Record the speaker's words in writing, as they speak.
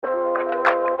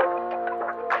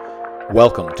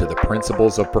Welcome to the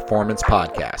Principles of Performance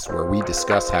podcast, where we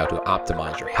discuss how to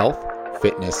optimize your health,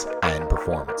 fitness, and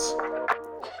performance.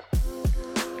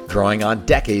 Drawing on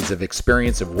decades of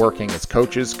experience of working as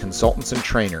coaches, consultants, and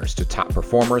trainers to top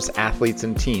performers, athletes,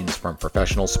 and teams from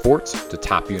professional sports to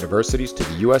top universities to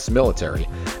the U.S. military,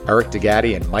 Eric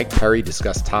DeGatti and Mike Perry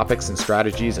discuss topics and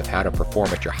strategies of how to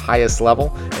perform at your highest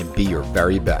level and be your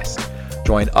very best.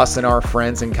 Join us and our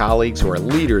friends and colleagues who are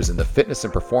leaders in the fitness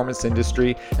and performance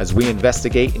industry as we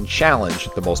investigate and challenge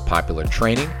the most popular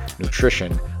training,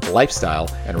 nutrition, lifestyle,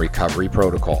 and recovery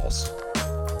protocols.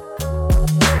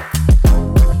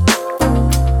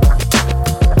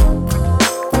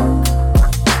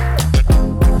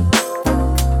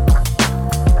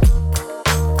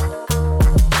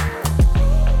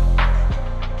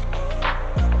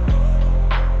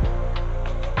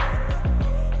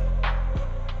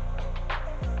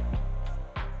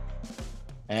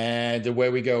 And away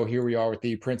we go. Here we are with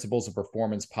the Principles of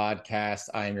Performance podcast.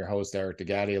 I am your host, Eric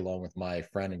DeGatti, along with my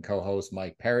friend and co-host,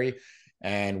 Mike Perry.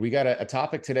 And we got a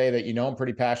topic today that I'm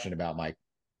pretty passionate about, Mike.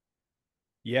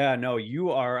 Yeah, no,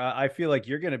 you are. I feel like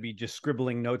you're going to be just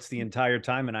scribbling notes the entire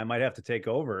time, and I might have to take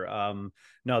over.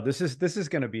 No, this is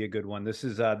going to be a good one. This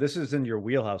is in your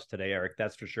wheelhouse today, Eric.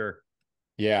 That's for sure.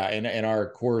 Yeah, in our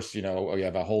course, we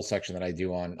have a whole section that I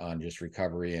do on just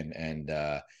recovery and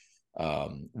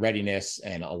readiness,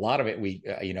 and a lot of it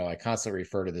I constantly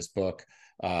refer to this book,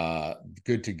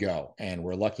 Good to Go, and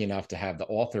we're lucky enough to have the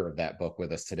author of that book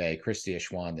with us today, Christie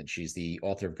Aschwanden. She's the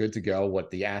author of Good to Go, What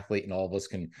the Athlete and All of Us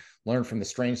Can Learn from the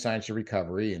Strange Science of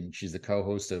Recovery, and she's the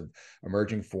co-host of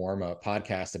Emerging Form, a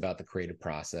podcast about the creative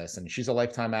process, and she's a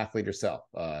lifetime athlete herself.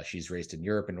 She's raced in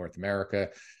Europe and North America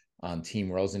on Team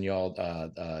Rosenjald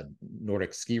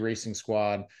Nordic ski racing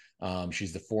squad.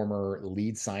 She's the former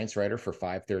lead science writer for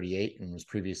 538 and was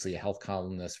previously a health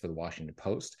columnist for the Washington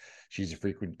Post. She's a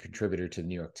frequent contributor to the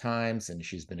New York Times, and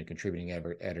she's been a contributing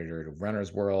editor to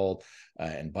Runner's World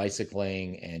and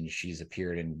Bicycling, and she's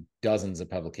appeared in dozens of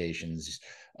publications.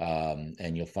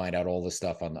 And you'll find out all the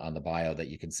stuff on the bio that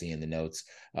you can see in the notes.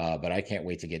 But I can't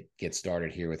wait to get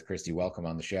started here with Christie. Welcome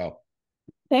on the show.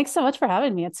 Thanks so much for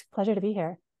having me. It's a pleasure to be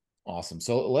here. Awesome.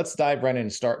 So let's dive right in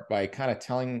and start by kind of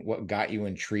telling what got you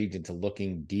intrigued into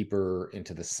looking deeper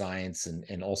into the science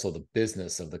and also the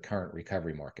business of the current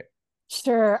recovery market.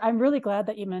 Sure. I'm really glad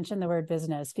that you mentioned the word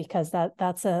business, because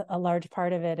that's a large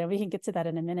part of it. And we can get to that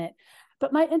in a minute.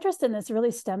 But my interest in this really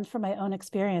stemmed from my own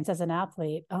experience as an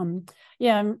athlete. I'm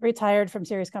retired from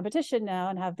serious competition now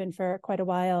and have been for quite a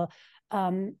while.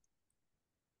 But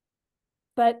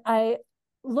I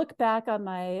look back on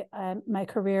my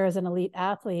career as an elite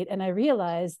athlete, and I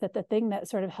realized that the thing that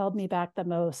sort of held me back the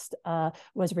most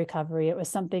was recovery. It was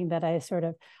something that I sort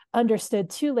of understood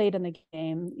too late in the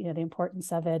game, the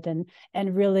importance of it, and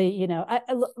really,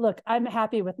 I'm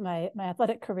happy with my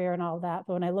athletic career and all that,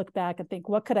 but when I look back and think,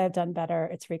 what could I have done better?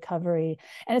 It's recovery.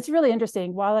 And it's really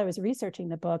interesting. While I was researching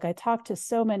the book, I talked to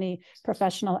so many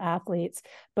professional athletes,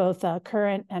 both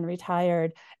current and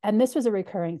retired, and this was a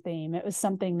recurring theme. It was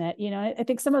something that, I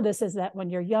think some of this is that when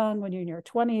you're young, when you're in your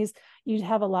 20s, you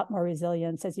have a lot more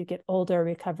resilience. As you get older,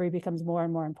 recovery becomes more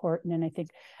and more important. And I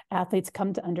think athletes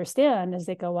come to understand as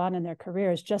they go on in their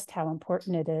careers just how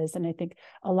important it is. And I think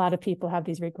a lot of people have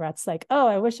these regrets, like, oh,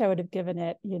 I wish I would have given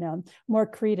it, more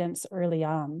credence early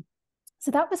on. So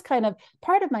that was kind of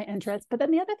part of my interest. But then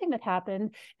the other thing that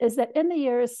happened is that in the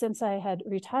years since I had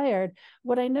retired,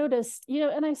 what I noticed,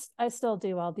 and I still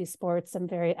do all these sports. I'm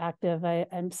very active.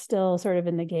 I'm still sort of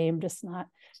in the game, just not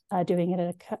doing it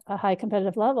at a high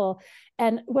competitive level.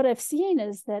 And what I've seen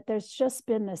is that there's just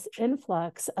been this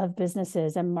influx of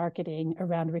businesses and marketing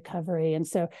around recovery. And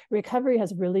so recovery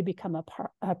has really become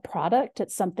a product.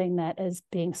 It's something that is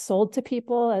being sold to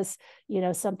people as,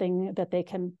 something that they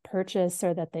can purchase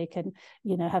or that they can,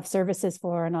 have services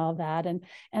for and all of that.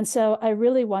 And so I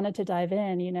really wanted to dive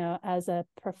in, as a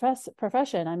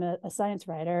profession. I'm a science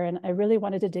writer, and I really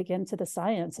wanted to dig into the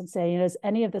science and say, does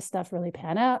any of this stuff really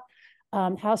pan out?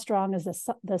 How strong is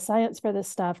the science for this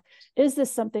stuff? Is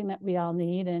this something that we all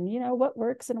need? And, what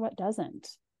works and what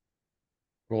doesn't?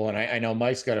 Cool. And I know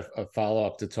Mike's got a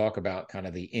follow-up to talk about kind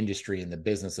of the industry and the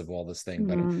business of all this thing,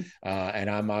 but and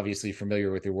I'm obviously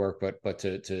familiar with your work, but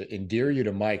to endear you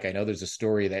to Mike, I know there's a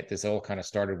story that this all kind of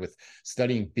started with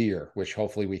studying beer, which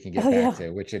hopefully we can get back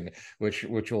to,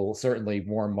 which will certainly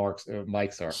warm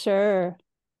Mike's heart. Sure.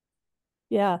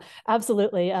 Yeah,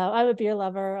 absolutely. I'm a beer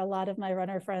lover. A lot of my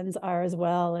runner friends are as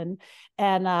well. And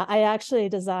I actually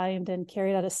designed and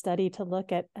carried out a study to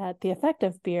look at the effect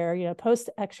of beer,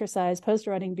 post-exercise,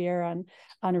 post-running beer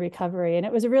on recovery. And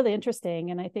it was really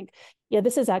interesting. And I think,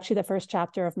 this is actually the first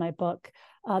chapter of my book.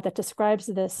 that describes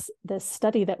this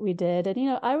study that we did.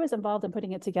 And, I was involved in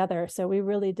putting it together. So we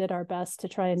really did our best to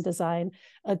try and design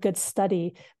a good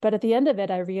study. But at the end of it,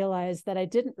 I realized that I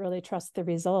didn't really trust the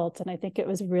result. And I think it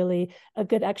was really a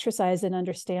good exercise in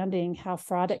understanding how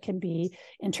fraught it can be,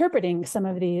 interpreting some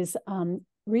of these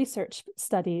research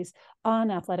studies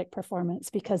on athletic performance,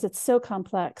 because it's so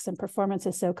complex and performance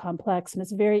is so complex, and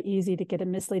it's very easy to get a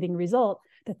misleading result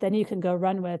that then you can go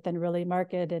run with and really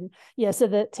market. And so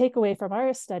the takeaway from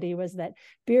our study was that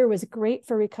beer was great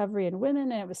for recovery in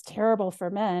women and it was terrible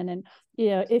for men. And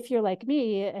if you're like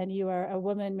me and you are a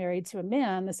woman married to a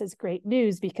man, this is great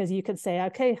news, because you can say,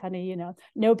 okay, honey,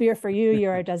 no beer for you,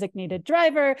 you're a designated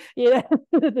driver,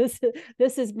 this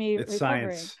is me it's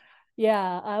recovering. Science.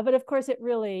 Yeah. But of course it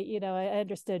really, I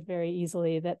understood very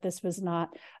easily that this was not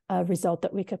a result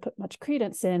that we could put much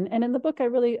credence in. And in the book, I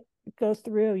really go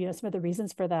through, some of the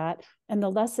reasons for that and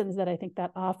the lessons that I think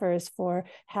that offers for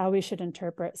how we should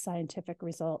interpret scientific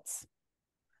results.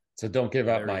 So don't give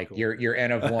up, Very Mike. cool. You're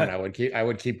N of one. I would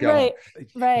keep going.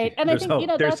 Right. And there's I think,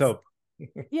 hope. There's that's, hope.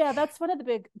 Yeah, that's one of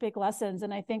the big lessons.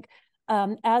 And I think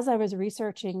as I was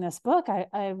researching this book,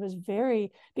 I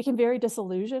became very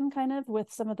disillusioned kind of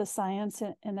with some of the science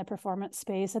in the performance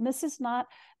space. And this is not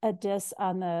a diss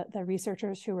on the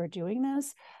researchers who are doing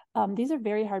this. These are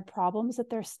very hard problems that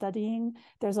they're studying.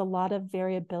 There's a lot of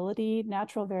variability,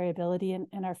 natural variability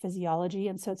in our physiology.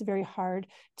 And so it's very hard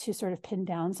to sort of pin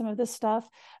down some of this stuff.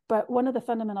 But one of the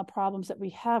fundamental problems that we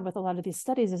have with a lot of these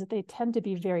studies is that they tend to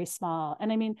be very small.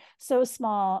 And I mean, so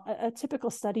small, a typical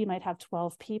study might have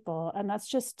 12 people, and that's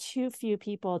just too few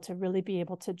people to really be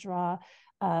able to draw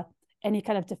any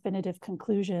kind of definitive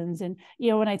conclusions. And,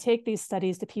 when I take these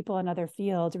studies to people in other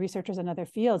fields, researchers in other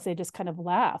fields, they just kind of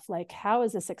laugh, like, how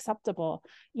is this acceptable?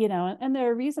 And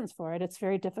there are reasons for it. It's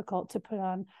very difficult to put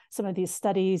on some of these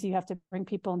studies. You have to bring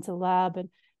people into the lab and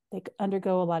they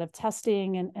undergo a lot of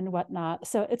testing and whatnot.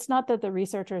 So it's not that the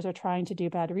researchers are trying to do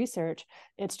bad research.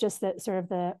 It's just that sort of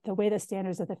the way the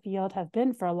standards of the field have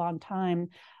been for a long time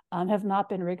have not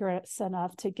been rigorous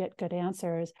enough to get good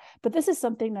answers. But this is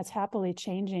something that's happily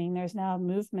changing. There's now a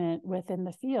movement within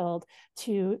the field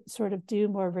to sort of do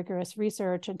more rigorous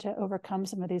research and to overcome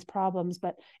some of these problems.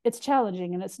 But it's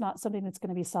challenging, and it's not something that's going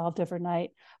to be solved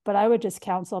overnight. But I would just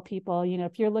counsel people,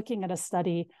 if you're looking at a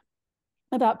study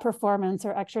about performance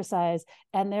or exercise,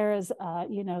 and there is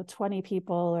 20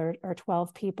 people or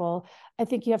 12 people, I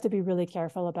think you have to be really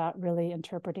careful about really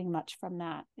interpreting much from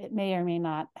that. It may or may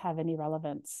not have any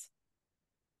relevance.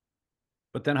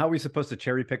 But then how are we supposed to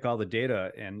cherry pick all the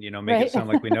data and, make Right. it sound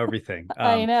like we know everything?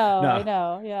 I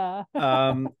know. Yeah.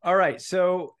 All right.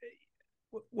 So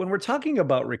when we're talking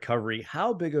about recovery,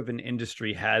 how big of an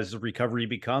industry has recovery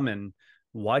become, and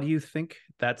why do you think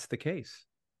that's the case?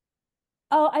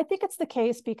 Oh, I think it's the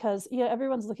case because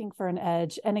everyone's looking for an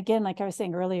edge. And again, like I was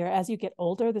saying earlier, as you get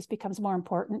older, this becomes more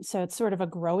important. So it's sort of a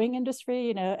growing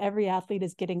industry. Every athlete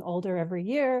is getting older every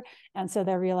year. And so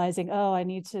they're realizing, oh, I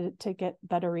need to get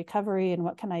better recovery, and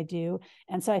what can I do?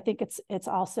 And so I think it's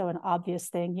also an obvious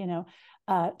thing.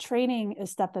 Training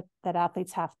is stuff that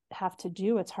athletes have to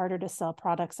do. It's harder to sell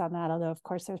products on that, although of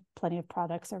course there's plenty of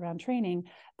products around training.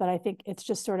 But I think it's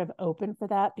just sort of open for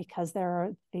that because there are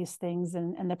these things,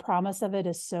 and the promise of it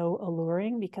is so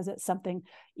alluring because it's something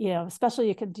especially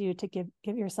you can do to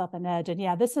give yourself an edge. And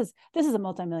yeah, this is a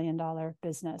multi-million-dollar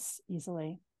business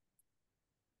easily.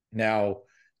 Now,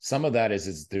 some of that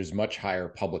is there's much higher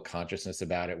public consciousness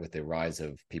about it with the rise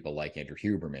of people like Andrew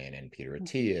Huberman and Peter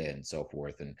Attia and so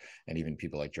forth, and even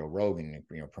people like Joe Rogan,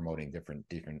 promoting different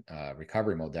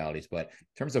recovery modalities. But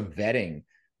in terms of vetting,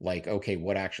 like, okay,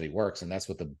 what actually works, and that's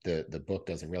what the book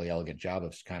does a really elegant job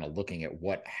of, kind of looking at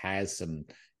what has some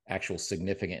actual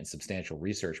significant and substantial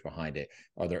research behind it.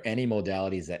 Are there any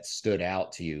modalities that stood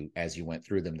out to you as you went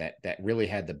through them that really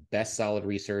had the best solid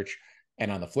research?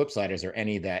 And on the flip side, is there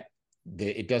any that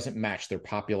it doesn't match their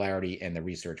popularity and the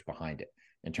research behind it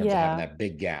in terms of having that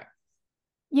big gap?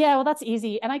 Yeah, well, that's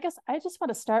easy. And I guess I just want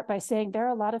to start by saying there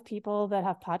are a lot of people that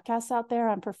have podcasts out there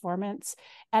on performance.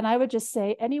 And I would just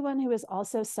say anyone who is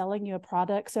also selling you a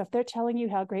product. So if they're telling you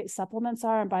how great supplements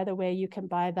are, and by the way, you can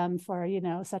buy them for,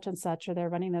 such and such, or they're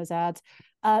running those ads,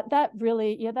 that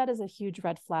really, that is a huge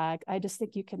red flag. I just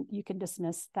think you can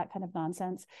dismiss that kind of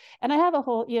nonsense. And I have a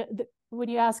whole, when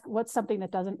you ask what's something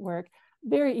that doesn't work,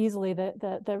 very easily,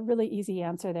 the really easy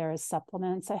answer there is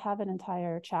supplements. I have an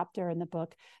entire chapter in the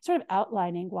book sort of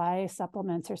outlining why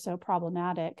supplements are so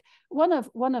problematic. One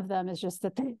of them is just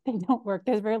that they don't work.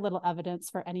 There's very little evidence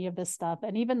for any of this stuff.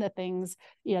 And even the things,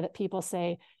 that people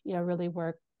say, really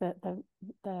work,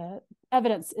 the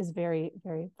evidence is very,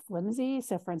 very flimsy.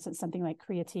 So for instance, something like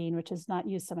creatine, which is not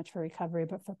used so much for recovery,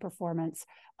 but for performance.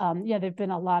 There've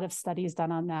been a lot of studies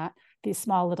done on that. These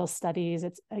small little studies,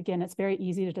 it's very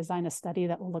easy to design a study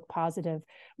that will look positive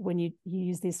when you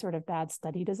use these sort of bad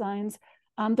study designs.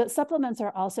 But supplements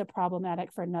are also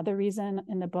problematic for another reason.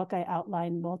 In the book, I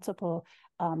outline multiple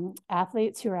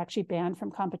athletes who are actually banned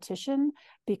from competition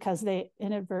because they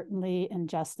inadvertently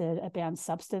ingested a banned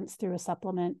substance through a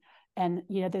supplement. And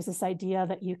there's this idea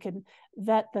that you can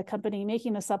vet the company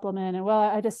making the supplement, and well,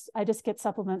 I just get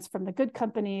supplements from the good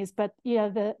companies, but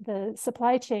the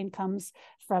supply chain comes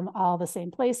from all the same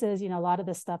places. A lot of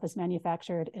this stuff is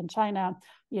manufactured in China.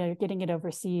 You're getting it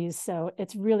overseas, so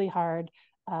it's really hard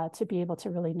to be able to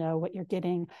really know what you're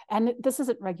getting. And this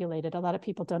isn't regulated. A lot of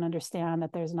people don't understand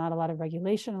that there's not a lot of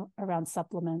regulation around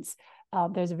supplements.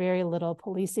 There's very little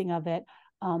policing of it.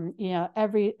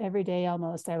 Every day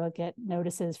almost, I will get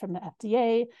notices from the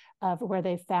FDA of where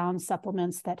they found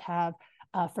supplements that have,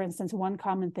 for instance, one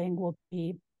common thing will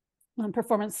be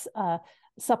performance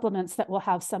supplements that will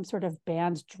have some sort of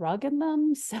banned drug in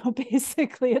them. So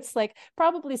basically it's like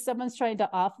probably someone's trying to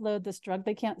offload this drug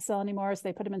they can't sell anymore, so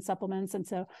they put them in supplements. And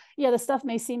so the stuff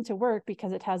may seem to work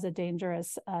because it has a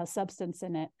dangerous substance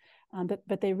in it,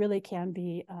 but they really can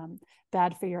be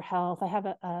bad for your health. I have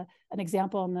an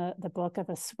example in the book of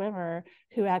a swimmer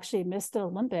who actually missed the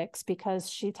Olympics because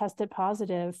she tested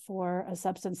positive for a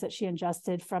substance that she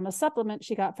ingested from a supplement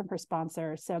she got from her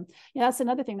sponsor. So that's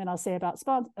another thing that I'll say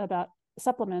about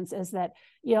supplements is that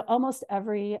almost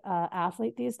every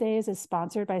athlete these days is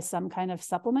sponsored by some kind of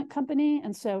supplement company.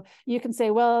 And so you can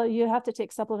say, well, you have to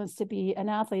take supplements to be an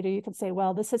athlete, or you can say,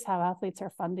 well, this is how athletes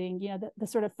are funding. The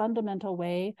sort of fundamental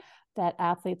way that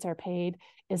athletes are paid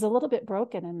is a little bit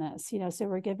broken in this. So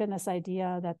we're given this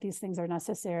idea that these things are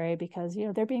necessary because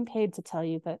they're being paid to tell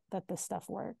you that this stuff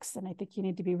works. And I think you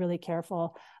need to be really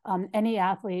careful. Any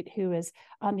athlete who is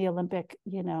on the Olympic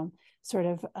sort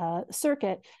of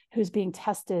circuit who's being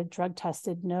drug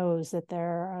tested, knows that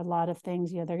there are a lot of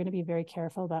things, they're going to be very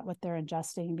careful about what they're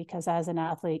ingesting, because as an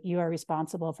athlete, you are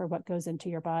responsible for what goes into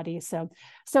your body. So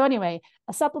anyway,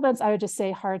 supplements, I would just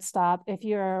say hard stop. If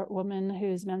you're a woman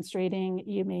who's menstruating,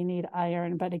 you may need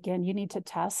iron, but again, you need to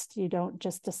test. You don't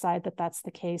just decide that that's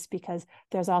the case, because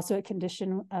there's also a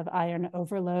condition of iron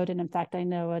overload. And in fact, I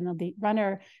know an elite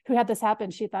runner who had this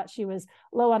happen. She thought she was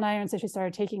low on iron, so she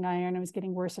started taking iron. It was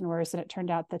getting worse and worse. And it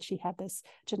turned out that she had this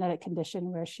genetic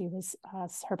condition where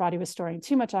her body was storing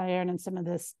too much iron, and some of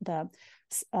the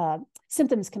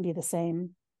symptoms can be the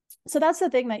same. So that's the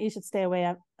thing that you should stay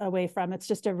away from. It's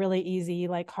just a really easy,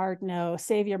 hard no,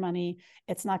 save your money.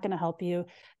 It's not going to help you.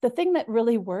 The thing that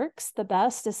really works the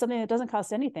best is something that doesn't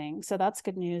cost anything. So that's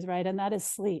good news, right? And that is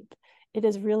sleep. It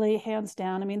is really hands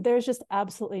down. I mean, there's just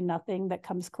absolutely nothing that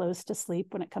comes close to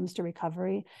sleep when it comes to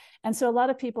recovery. And so a lot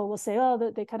of people will say,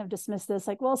 oh, they kind of dismiss this,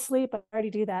 well, sleep, I already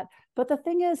do that. But the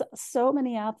thing is, so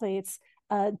many athletes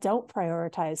don't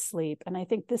prioritize sleep. And I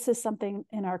think this is something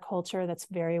in our culture that's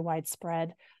very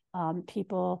widespread.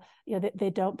 People, they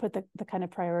don't put the kind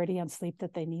of priority on sleep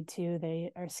that they need to.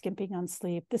 They are skimping on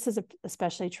sleep. This is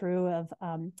especially true of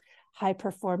high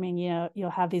performing, you'll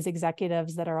have these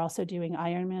executives that are also doing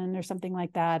Ironman or something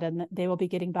like that, and they will be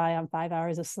getting by on 5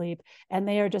 hours of sleep, and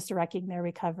they are just wrecking their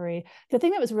recovery. The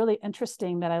thing that was really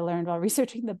interesting that I learned while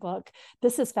researching the book,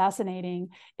 this is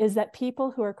fascinating, is that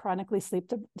people who are chronically sleep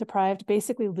deprived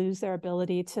basically lose their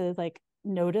ability to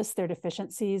notice their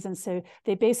deficiencies. And so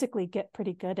they basically get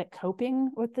pretty good at coping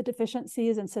with the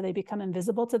deficiencies. And so they become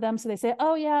invisible to them. So they say,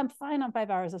 oh yeah, I'm fine on 5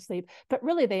 hours of sleep, but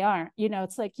really they aren't.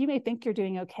 It's like, you may think you're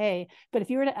doing okay, but if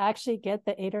you were to actually get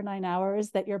the 8 or 9 hours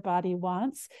that your body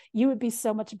wants, you would be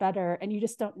so much better. And you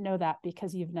just don't know that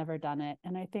because you've never done it.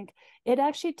 And I think it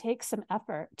actually takes some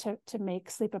effort to make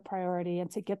sleep a priority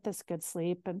and to get this good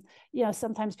sleep. And,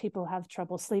 sometimes people have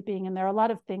trouble sleeping, and there are a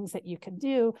lot of things that you can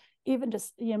do. Even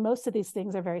just, most of these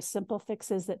things are very simple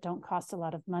fixes that don't cost a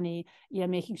lot of money,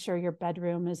 making sure your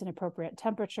bedroom is an appropriate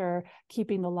temperature,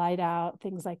 keeping the light out,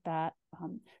 things like that.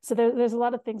 So there's a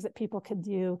lot of things that people can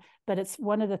do, but it's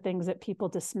one of the things that people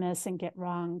dismiss and get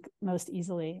wrong most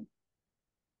easily.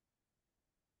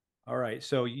 All right.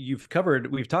 So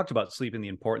we've talked about sleep and the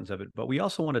importance of it, but we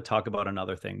also want to talk about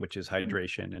another thing, which is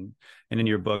hydration. And in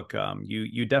your book,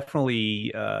 you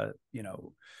definitely,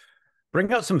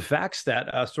 bring out some facts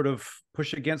that sort of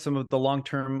push against some of the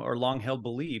long-term or long-held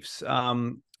beliefs.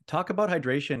 Talk about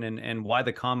hydration and why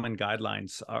the common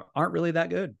guidelines aren't really that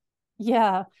good.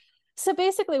 Yeah. So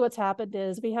basically what's happened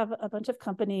is we have a bunch of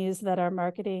companies that are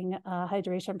marketing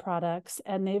hydration products,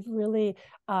 and they've really,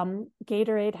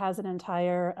 Gatorade has an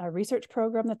entire research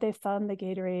program that they fund, the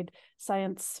Gatorade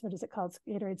Science, what is it called?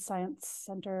 Gatorade Science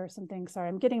Center or something. Sorry,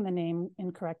 I'm getting the name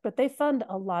incorrect, but they fund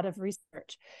a lot of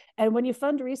research. And when you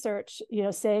fund research,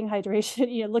 saying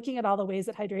hydration, looking at all the ways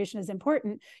that hydration is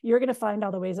important, you're going to find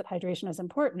all the ways that hydration is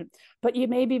important, but you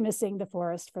may be missing the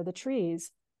forest for the trees.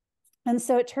 And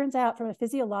so it turns out, from a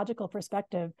physiological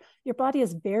perspective, your body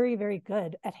is very, very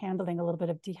good at handling a little bit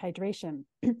of dehydration.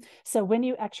 So when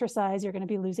you exercise, you're going to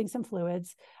be losing some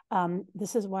fluids.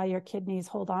 This is why your kidneys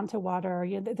hold on to water.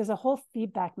 There's a whole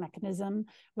feedback mechanism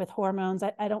with hormones.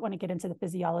 I don't want to get into the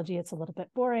physiology. It's a little bit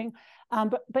boring.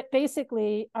 But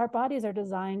basically, our bodies are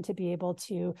designed to be able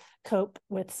to cope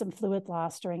with some fluid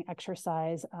loss during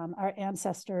exercise. Our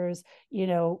ancestors,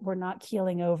 were not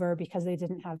keeling over because they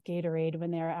didn't have Gatorade when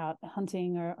they were out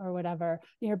hunting or whatever.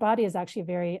 Your body is actually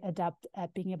very adept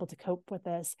at being able to cope with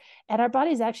this. And our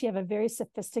bodies actually have a very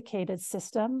sophisticated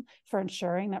system for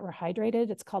ensuring that we're hydrated.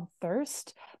 It's called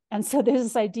thirst. And so there's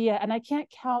this idea, and I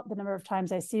can't count the number of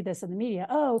times I see this in the media.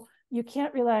 Oh, you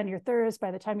can't rely on your thirst.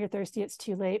 By the time you're thirsty, it's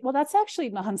too late. Well, that's actually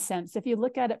nonsense. If you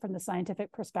look at it from the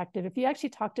scientific perspective, if you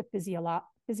actually talk to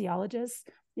physiologists,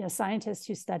 scientists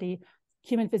who study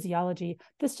human physiology,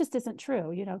 this just isn't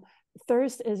true.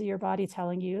 Thirst is your body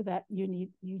telling you that you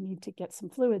need to get some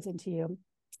fluids into you.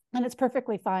 And it's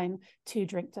perfectly fine to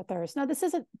drink to thirst. Now, this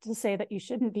isn't to say that you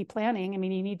shouldn't be planning. I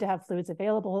mean, you need to have fluids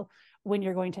available when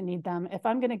you're going to need them. If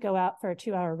I'm going to go out for a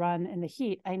 2-hour run in the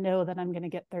heat, I know that I'm going to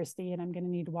get thirsty and I'm going to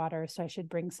need water, so I should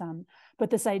bring some. But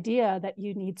this idea that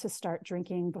you need to start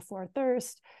drinking before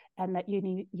thirst, and that you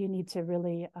need to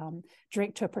really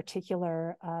drink to a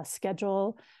particular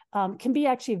schedule, can be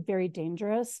actually very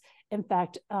dangerous. In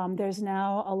fact, there's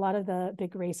now a lot of the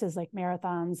big races like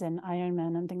marathons and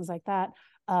Ironman and things like that.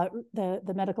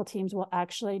 The medical teams will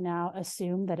actually now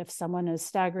assume that if someone is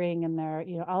staggering and they're,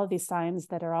 all of these signs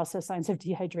that are also signs of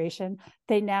dehydration,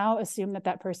 they now assume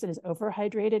that person is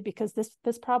overhydrated, because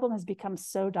this problem has become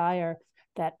so dire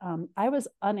that I was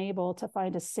unable to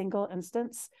find a single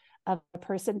instance of a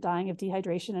person dying of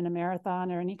dehydration in a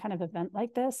marathon or any kind of event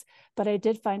like this. But I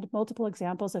did find multiple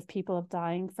examples of people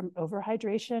dying from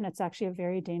overhydration. It's actually a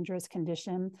very dangerous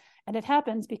condition. And it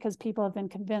happens because people have been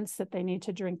convinced that they need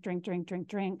to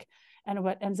drink. And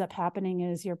what ends up happening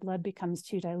is your blood becomes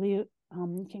too dilute.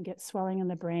 You can get swelling in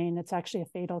the brain. It's actually a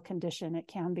fatal condition. It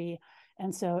can be.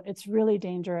 And so it's really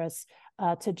dangerous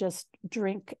to just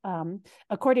drink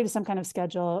according to some kind of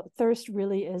schedule. Thirst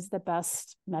really is the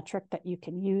best metric that you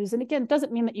can use. And again, it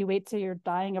doesn't mean that you wait till you're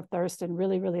dying of thirst and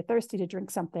really, really thirsty to drink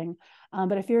something.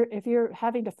 But if you're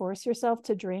having to force yourself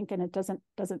to drink and it doesn't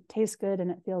taste good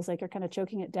and it feels like you're kind of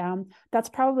choking it down, that's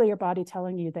probably your body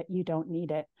telling you that you don't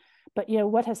need it. But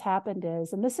what has happened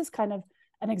is, and this is kind of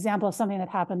an example of something that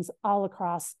happens all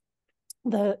across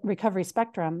the recovery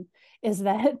spectrum, is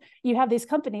that you have these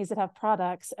companies that have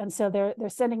products, and so they're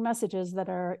sending messages that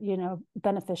are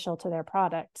beneficial to their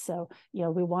product. So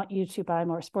we want you to buy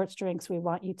more sports drinks, we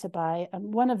want you to buy,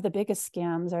 and one of the biggest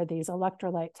scams are these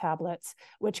electrolyte tablets,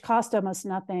 which cost almost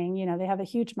nothing. They have a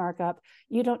huge markup.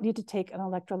 You don't need to take an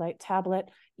electrolyte tablet.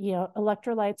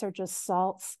 Electrolytes are just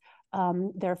salts.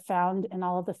 They're found in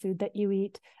all of the food that you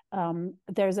eat.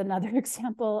 There's another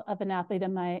example of an athlete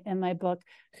in my book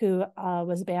who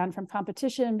was banned from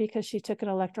competition because she took an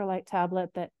electrolyte tablet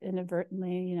that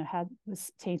inadvertently,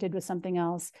 was tainted with something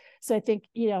else. So I think,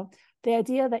 the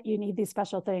idea that you need these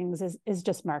special things is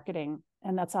just marketing,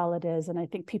 and that's all it is. And I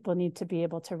think people need to be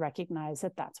able to recognize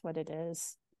that that's what it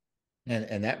is.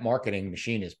 And that marketing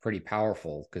machine is pretty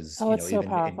powerful, because it's so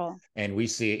powerful. And we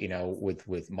see it,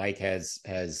 with Mike has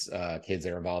kids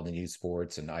that are involved in youth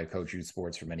sports, and I coach youth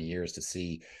sports for many years, to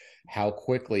see how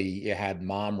quickly you had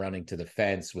mom running to the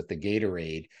fence with the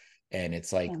Gatorade. And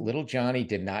it's like, little Johnny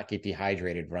did not get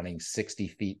dehydrated running 60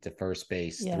 feet to first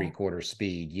base, 3/4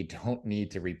 speed. You don't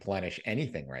need to replenish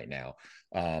anything right now.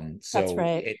 So that's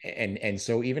right. And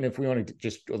so even if we want to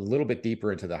just a little bit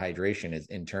deeper into the hydration, is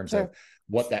in terms of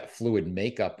what that fluid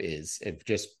makeup is, if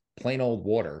just plain old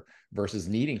water versus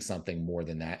needing something more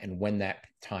than that, and when that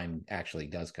time actually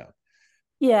does come.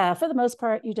 Yeah, for the most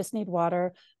part, you just need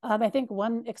water. I think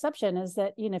one exception is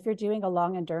that, if you're doing a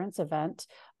long endurance event,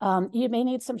 you may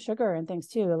need some sugar and things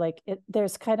too.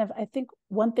 There's kind of, I think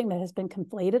one thing that has been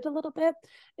conflated a little bit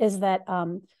is that,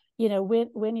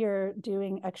 when you're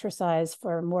doing exercise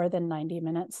for more than 90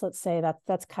 minutes, let's say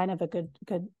that's kind of a good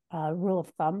rule of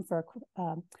thumb for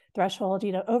threshold,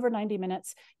 over 90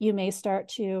 minutes, you may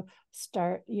start,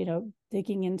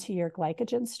 digging into your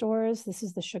glycogen stores. This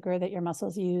is the sugar that your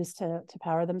muscles use to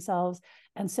power themselves.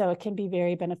 And so it can be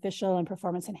very beneficial and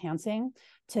performance enhancing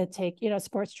to take,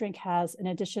 sports drink has, in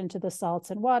addition to the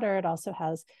salts and water, it also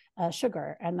has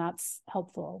sugar, and that's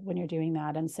helpful when you're doing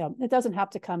that. And so it doesn't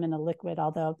have to come in a liquid,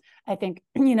 although I think,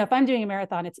 if I'm doing a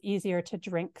marathon, it's easier to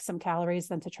drink some calories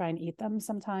than to try and eat them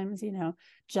sometimes.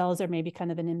 Gels are maybe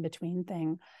kind of an in-between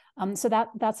thing. So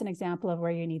that's an example of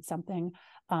where you need something.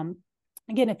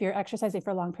 Again, if you're exercising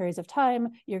for long periods of time,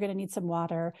 you're going to need some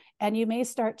water, and you may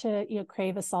start to,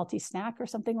 crave a salty snack or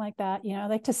something like that. I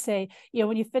like to say,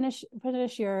 when you finish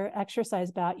your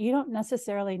exercise bout, you don't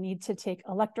necessarily need to take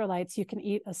electrolytes. You can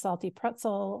eat a salty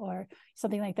pretzel or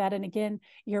something like that. And again,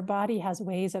 your body has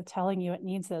ways of telling you it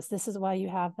needs this. This is why you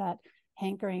have that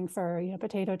hankering for,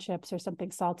 potato chips or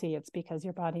something salty. It's because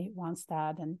your body wants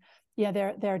that. And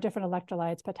there are different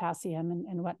electrolytes, potassium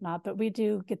and whatnot, but we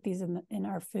do get these in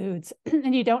our foods.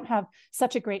 And you don't have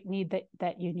such a great need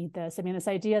that you need this. I mean, this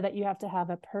idea that you have to have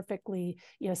a perfectly,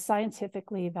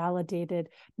 scientifically validated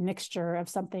mixture of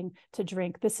something to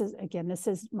drink. This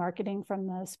is marketing from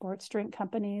the sports drink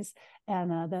companies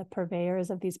and the purveyors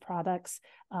of these products.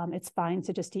 It's fine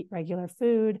to just eat regular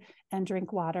food and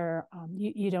drink water.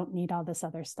 You don't need all this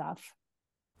other stuff.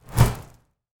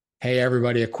 Hey,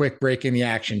 everybody, a quick break in the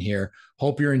action here.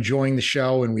 Hope you're enjoying the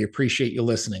show, and we appreciate you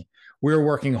listening. We're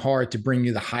working hard to bring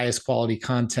you the highest quality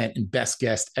content and best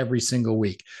guests every single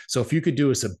week. So if you could do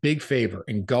us a big favor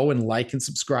and go and like and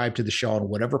subscribe to the show on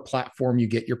whatever platform you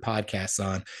get your podcasts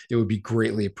on, it would be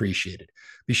greatly appreciated.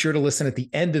 Be sure to listen at the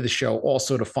end of the show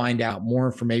also to find out more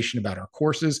information about our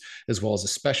courses, as well as a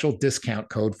special discount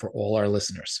code for all our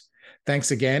listeners.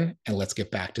 Thanks again, and let's get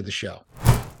back to the show.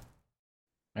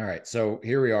 All right, so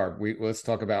here we are. Let's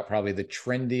talk about probably the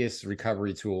trendiest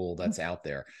recovery tool that's out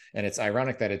there, and it's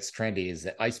ironic that it's trendy. Is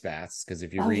the ice baths, because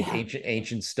if you read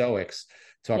ancient Stoics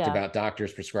talked about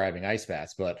doctors prescribing ice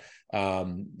baths, but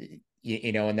and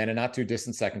then a not too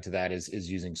distant second to that is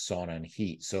using sauna and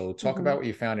heat. So talk about what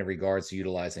you found in regards to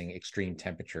utilizing extreme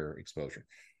temperature exposure.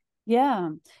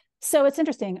 Yeah. So it's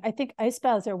interesting. I think ice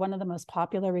baths are one of the most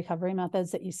popular recovery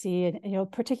methods that you see. And you'll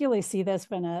particularly see this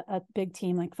when a big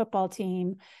team like football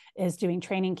team is doing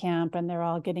training camp and they're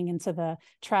all getting into the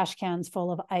trash cans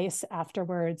full of ice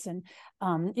afterwards. And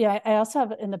I also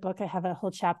have in the book, I have a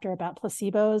whole chapter about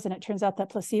placebos. And it turns out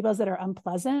that placebos that are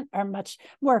unpleasant are much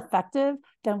more effective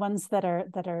than ones that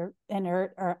are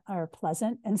inert or are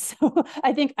pleasant. And so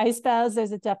I think ice baths,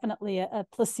 there's definitely a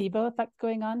placebo effect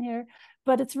going on here.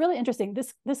 But it's really interesting.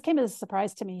 This came as a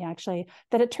surprise to me, actually,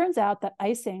 that it turns out that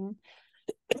icing,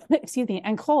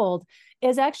 and cold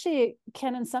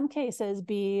can in some cases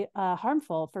be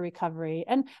harmful for recovery.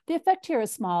 And the effect here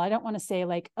is small. I don't want to say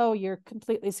like, oh, you're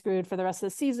completely screwed for the rest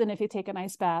of the season if you take an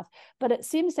ice bath, but it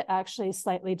seems to actually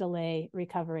slightly delay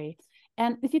recovery.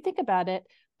 And if you think about it,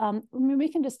 we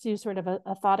can just do sort of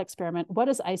a thought experiment. What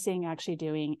is icing actually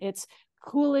doing? It's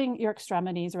cooling your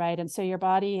extremities, right? And so your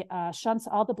body shunts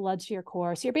all the blood to your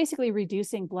core. So you're basically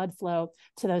reducing blood flow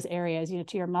to those areas,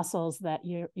 to your muscles that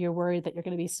you're worried that you're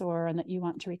going to be sore and that you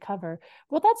want to recover.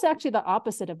 Well, that's actually the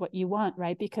opposite of what you want,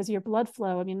 right? Because your blood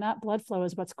flow, that blood flow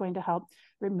is what's going to help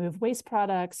remove waste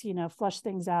products, flush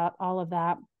things out, all of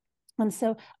that. And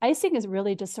so icing is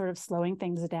really just sort of slowing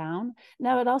things down.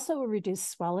 Now, it also will reduce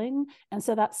swelling. And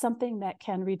so that's something that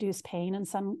can reduce pain in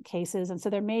some cases. And so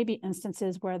there may be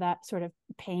instances where that sort of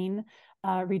pain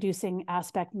reducing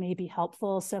aspect may be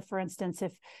helpful. So for instance,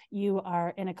 if you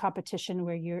are in a competition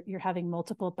where you're having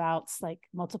multiple bouts, like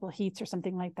multiple heats or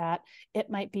something like that,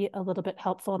 it might be a little bit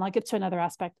helpful. And I'll get to another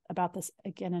aspect about this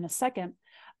again in a second.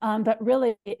 But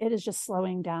really, it is just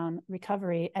slowing down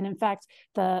recovery. And in fact,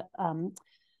 the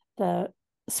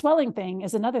swelling thing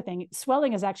is another thing.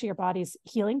 Swelling is actually your body's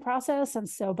healing process. And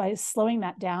so by slowing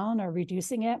that down or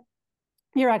reducing it,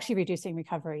 you're actually reducing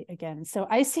recovery again. So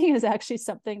icing is actually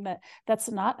something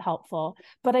that's not helpful.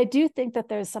 But I do think that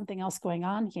there's something else going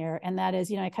on here. And that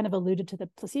is, I kind of alluded to the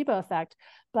placebo effect.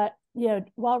 But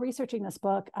while researching this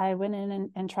book, I went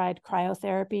in and tried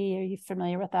cryotherapy. Are you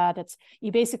familiar with that?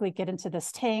 You basically get into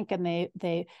this tank and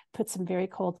they put some very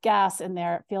cold gas in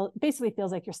there. Basically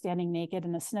feels like you're standing naked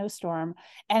in a snowstorm,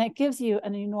 and it gives you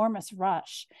an enormous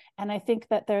rush. And I think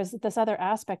that there's this other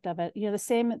aspect of it. The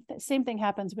same thing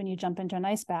happens when you jump into an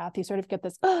ice bath. You sort of get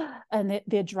this and the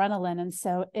adrenaline. And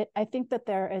so I think that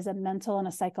there is a mental and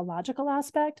a psychological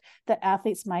aspect that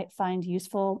athletes might find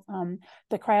useful.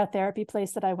 The cryotherapy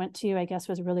place that I went too, I guess,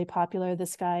 was really popular.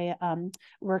 This guy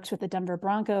works with the Denver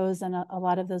Broncos, and a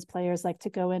lot of those players like to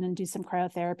go in and do some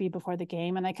cryotherapy before the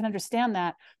game. And I can understand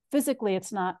that physically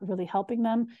it's not really helping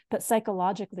them, but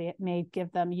psychologically it may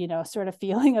give them, sort of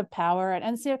feeling of power.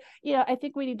 And so, I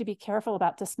think we need to be careful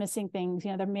about dismissing things.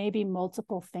 There may be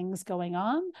multiple things going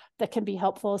on that can be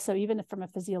helpful. So even if from a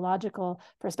physiological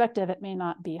perspective, it may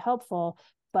not be helpful,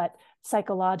 but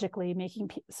psychologically making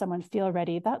someone feel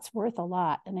ready, that's worth a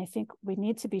lot. And I think we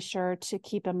need to be sure to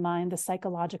keep in mind the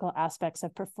psychological aspects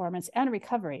of performance and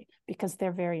recovery, because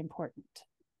they're very important.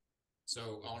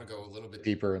 So I want to go a little bit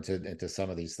deeper into some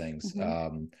of these things.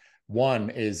 Mm-hmm. One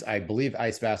is, I believe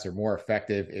ice baths are more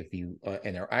effective if you,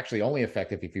 and they're actually only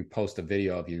effective if you post a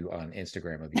video of you on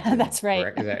Instagram of you doing That's them,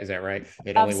 right. correct? Is that right?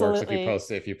 It only works if you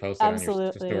post it on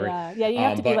your story. Yeah. You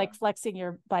have to be like flexing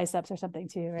your biceps or something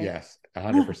too, right? Yes,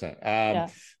 100%. Yeah.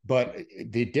 But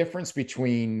the difference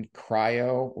between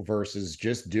cryo versus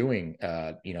just doing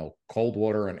cold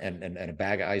water and a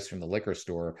bag of ice from the liquor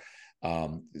store,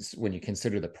 when you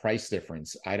consider the price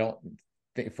difference, I don't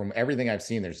think, from everything I've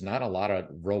seen, there's not a lot of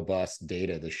robust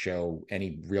data to show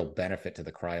any real benefit to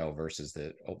the cryo versus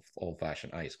the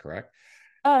old-fashioned ice, correct?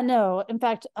 No, in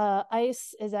fact,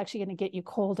 ice is actually going to get you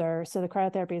colder. So the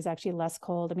cryotherapy is actually less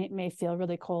cold. I mean, it may feel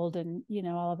really cold and,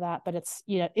 all of that, but it's,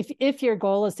 if your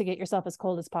goal is to get yourself as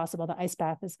cold as possible, the ice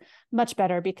bath is much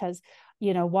better because,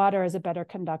 water is a better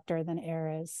conductor than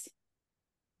air is.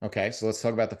 Okay, so let's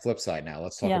talk about the flip side now.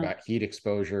 Let's talk about heat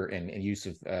exposure and use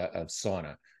of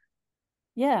sauna.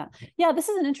 Yeah, this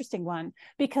is an interesting one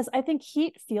because I think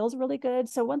heat feels really good.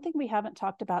 So one thing we haven't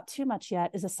talked about too much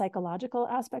yet is a psychological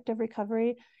aspect of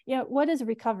recovery. What is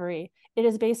recovery? It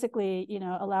is basically,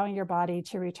 allowing your body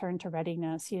to return to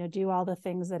readiness, do all the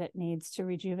things that it needs to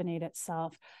rejuvenate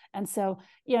itself. And so,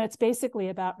 it's basically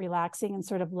about relaxing and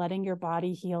sort of letting your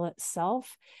body heal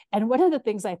itself. And one of the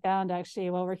things I found actually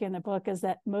while working on the book is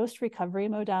that most recovery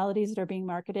modalities that are being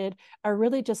marketed are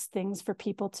really just things for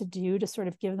people to do to sort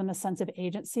of give them a sense of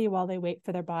agency while they wait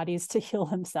for their bodies to heal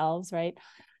themselves, right?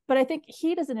 But I think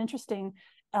heat is an interesting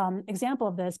example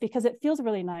of this because it feels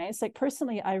really nice. Like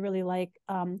personally, I really like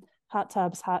hot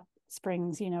tubs, hot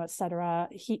springs, et cetera.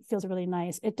 Heat feels really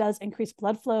nice. It does increase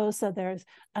blood flow. So there's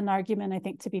an argument, I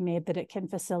think, to be made that it can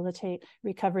facilitate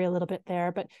recovery a little bit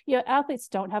there. But, athletes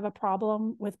don't have a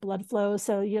problem with blood flow.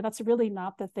 So, that's really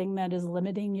not the thing that is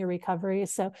limiting your recovery.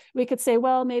 So we could say,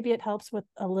 well, maybe it helps with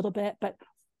a little bit, but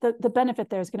the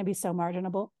benefit there is going to be so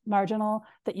marginal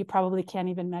that you probably can't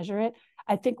even measure it.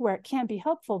 I think where it can be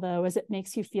helpful, though, is it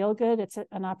makes you feel good. It's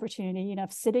an opportunity,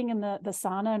 if sitting in the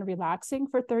sauna and relaxing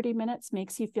for 30 minutes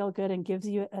makes you feel good and gives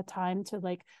you a time to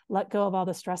let go of all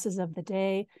the stresses of the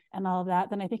day and all of that,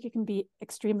 then I think it can be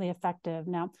extremely effective.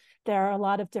 Now, there are a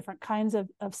lot of different kinds of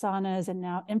saunas, and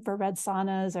now infrared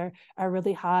saunas are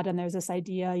really hot. And there's this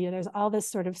idea, there's all this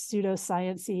sort of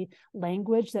pseudoscience-y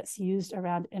language that's used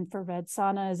around infrared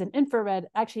saunas. And infrared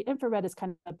is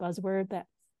kind of a buzzword that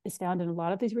is found in a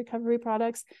lot of these recovery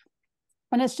products.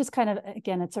 And it's just kind of,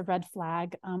 again, it's a red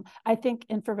flag. I think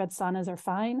infrared saunas are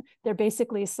fine. They're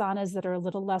basically saunas that are a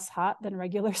little less hot than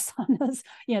regular saunas.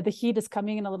 The heat is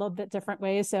coming in a little bit different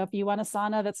ways. So if you want a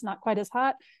sauna that's not quite as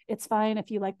hot, it's fine. If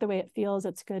you like the way it feels,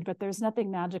 it's good. But there's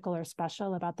nothing magical or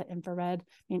special about the infrared.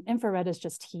 I mean, infrared is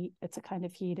just heat. It's a kind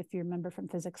of heat. If you remember from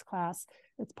physics class,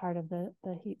 it's part of the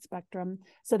heat spectrum.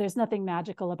 So there's nothing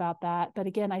magical about that. But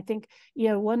again, I think,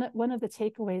 one of the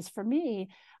takeaways for me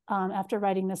after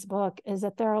writing this book is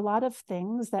that there are a lot of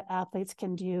things that athletes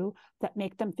can do that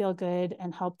make them feel good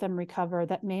and help them recover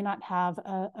that may not have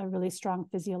a really strong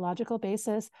physiological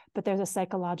basis, but there's a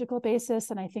psychological basis.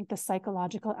 And I think the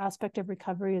psychological aspect of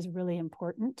recovery is really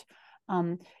important.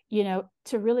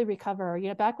 To really recover,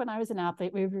 back when I was an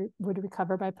athlete, we would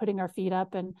recover by putting our feet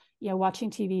up and, watching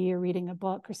TV or reading a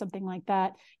book or something like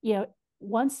that.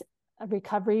 Once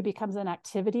recovery becomes an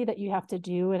activity that you have to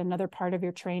do in another part of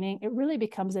your training, it really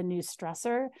becomes a new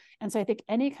stressor. And so I think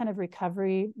any kind of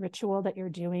recovery ritual that you're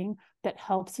doing that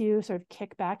helps you sort of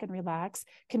kick back and relax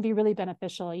can be really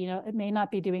beneficial. It may not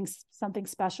be doing something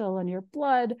special in your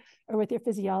blood or with your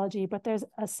physiology, but there's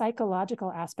a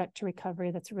psychological aspect to recovery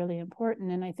that's really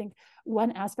important. And I think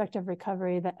one aspect of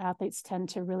recovery that athletes tend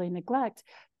to really neglect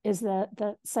is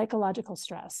the psychological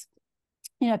stress.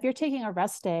 If you're taking a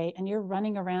rest day and you're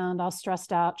running around all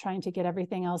stressed out, trying to get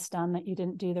everything else done that you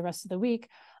didn't do the rest of the week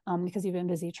because you've been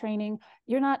busy training,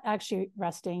 you're not actually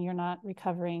resting, you're not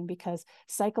recovering, because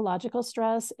psychological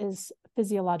stress is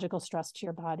physiological stress to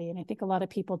your body. And I think a lot of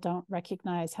people don't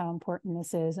recognize how important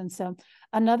this is. And so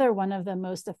another one of the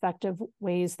most effective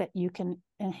ways that you can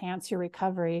enhance your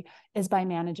recovery is by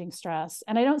managing stress.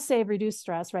 And I don't say reduce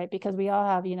stress, right? Because we all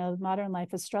have, modern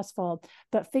life is stressful,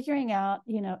 but figuring out,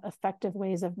 effective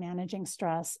ways of managing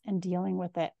stress and dealing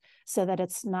with it so that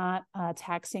it's not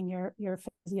taxing your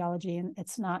physiology and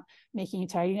it's not making you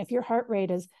tired. If your heart rate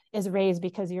is raised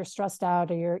because you're stressed out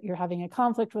or you're having a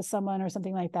conflict with someone or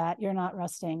something like that, you're not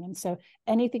resting. And so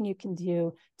anything you can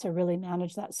do to really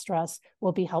manage that stress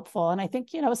will be helpful. And I think,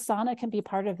 sauna can be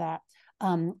part of that.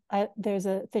 There's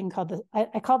a thing called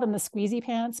I call them the squeezy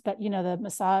pants, but the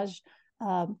massage,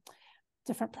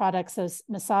 different products, those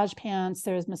massage pants,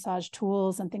 there's massage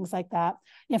tools and things like that.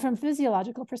 From a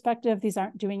physiological perspective, these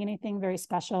aren't doing anything very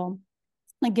special.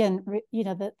 Again,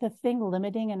 the thing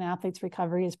limiting an athlete's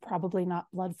recovery is probably not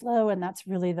blood flow. And that's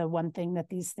really the one thing that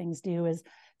these things do is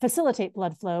facilitate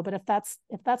blood flow. But if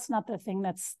that's not the thing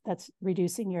that's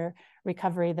reducing your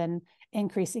recovery, then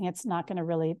increasing it's not going to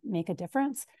really make a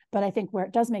difference. But I think where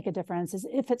it does make a difference is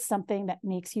if it's something that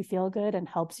makes you feel good and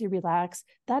helps you relax,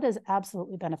 that is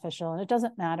absolutely beneficial. And it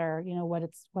doesn't matter,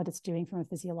 what it's doing from a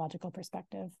physiological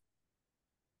perspective.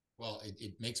 Well,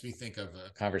 it makes me think of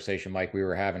a conversation, Mike, we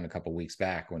were having a couple of weeks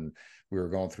back when we were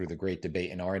going through the great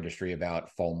debate in our industry about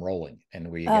foam rolling.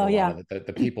 And we get a lot of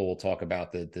the people will talk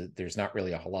about there's not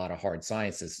really a lot of hard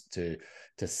sciences to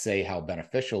say how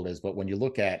beneficial it is. But when you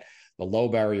look at the low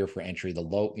barrier for entry, the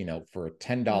low, for a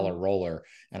 $10 roller,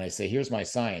 and I say, here's my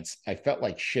science, I felt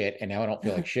like shit. And now I don't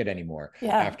feel like shit anymore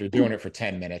after doing it for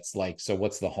 10 minutes. Like, so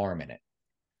what's the harm in it?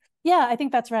 Yeah, I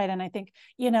think that's right. And I think,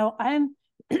 I'm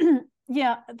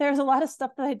yeah, there's a lot of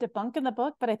stuff that I debunk in the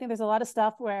book, but I think there's a lot of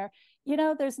stuff where,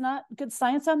 there's not good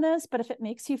science on this, but if it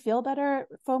makes you feel better,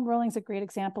 foam rolling is a great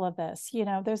example of this.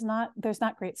 There's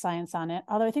not great science on it,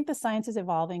 although I think the science is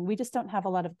evolving. We just don't have a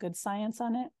lot of good science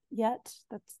on it yet.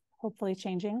 That's hopefully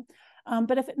changing.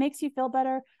 But if it makes you feel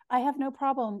better, I have no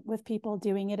problem with people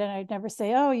doing it. And I'd never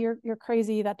say, oh, you're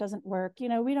crazy, that doesn't work. We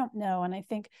don't know. And I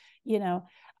think,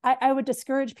 I would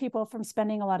discourage people from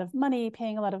spending a lot of money,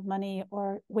 paying a lot of money,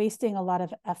 or wasting a lot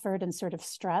of effort and sort of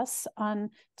stress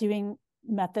on doing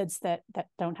methods that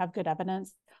don't have good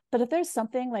evidence. But if there's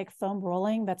something like foam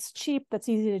rolling that's cheap, that's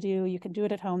easy to do, you can do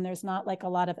it at home, there's not like a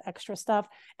lot of extra stuff,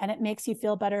 and it makes you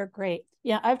feel better, great.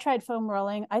 Yeah, I've tried foam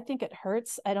rolling. I think it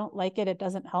hurts. I don't like it. It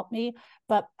doesn't help me.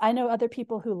 But I know other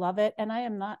people who love it. And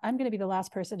I'm going to be the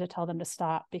last person to tell them to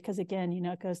stop because, again,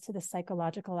 it goes to the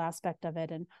psychological aspect of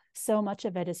it. And so much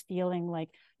of it is feeling like,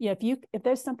 if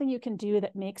there's something you can do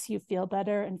that makes you feel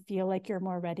better and feel like you're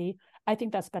more ready, I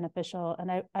think that's beneficial.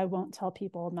 And I won't tell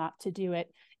people not to do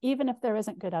it, even if there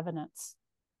isn't good evidence.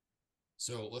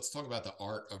 So let's talk about the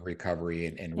art of recovery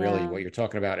and really what you're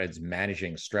talking about is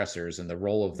managing stressors and the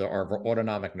role of our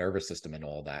autonomic nervous system and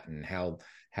all that, and how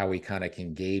we kind of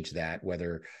can gauge that,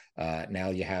 whether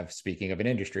now you have, speaking of an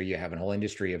industry, you have a whole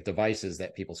industry of devices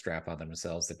that people strap on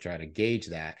themselves that try to gauge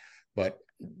that. But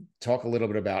talk a little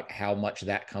bit about how much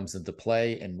that comes into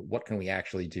play and what can we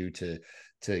actually do to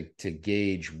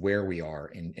gauge where we are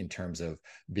in terms of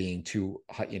being too,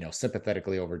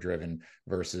 sympathetically overdriven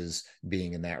versus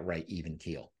being in that right even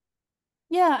keel.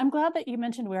 Yeah, I'm glad that you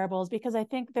mentioned wearables because I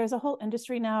think there's a whole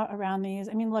industry now around these.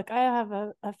 I mean, look, I have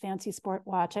a fancy sport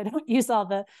watch. I don't use all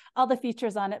the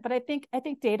features on it, but I think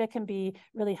data can be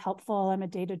really helpful. I'm a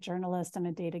data journalist. I'm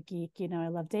a data geek. I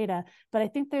love data, but I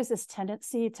think there's this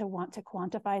tendency to want to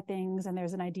quantify things. And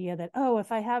there's an idea that, oh,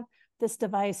 if I have this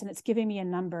device and it's giving me a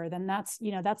number, then that's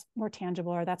more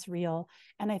tangible or that's real.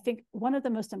 And I think one of the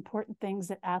most important things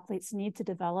that athletes need to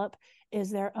develop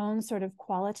is their own sort of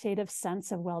qualitative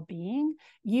sense of well-being.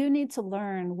 You need to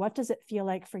learn, what does it feel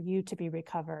like for you to be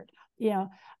recovered?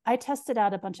 I tested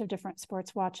out a bunch of different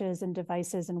sports watches and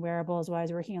devices and wearables while I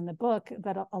was working on the book,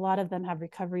 but a lot of them have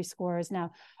recovery scores.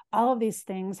 Now, all of these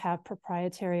things have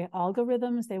proprietary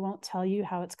algorithms. They won't tell you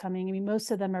how it's coming. I mean,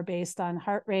 most of them are based on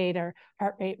heart rate or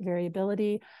heart rate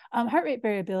variability. Heart rate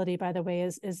variability, by the way,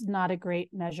 is not a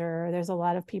great measure. There's a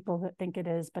lot of people that think it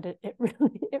is, but it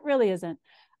really isn't.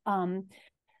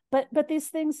 But these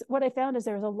things, what I found is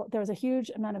there was a huge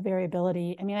amount of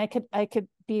variability. I mean, I could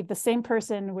be the same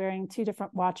person wearing two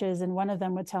different watches, and one of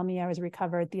them would tell me I was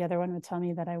recovered, the other one would tell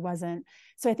me that I wasn't.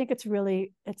 So I think it's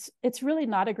really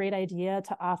not a great idea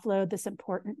to offload this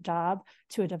important job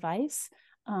to a device.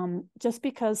 Just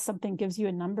because something gives you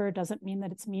a number doesn't mean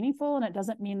that it's meaningful, and it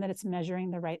doesn't mean that it's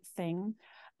measuring the right thing.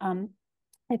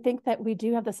 I think that we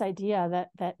do have this idea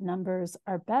that numbers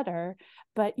are better,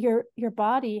 but your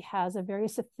body has a very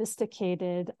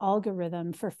sophisticated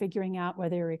algorithm for figuring out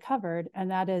whether you're recovered,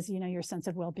 and that is, your sense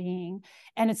of well-being.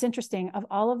 And it's interesting, of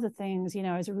all of the things,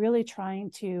 I was really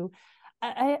trying to.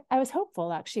 I was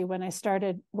hopeful, actually, when I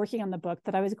started working on the book,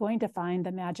 that I was going to find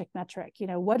the magic metric.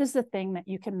 What is the thing that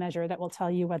you can measure that will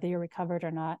tell you whether you're recovered or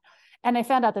not? And I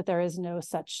found out that there is no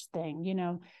such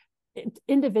thing.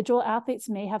 Individual athletes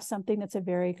may have something that's a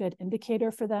very good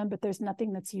indicator for them, but there's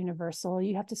nothing that's universal.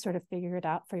 You have to sort of figure it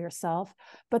out for yourself.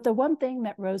 But the one thing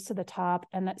that rose to the top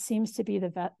and that seems to be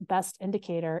the best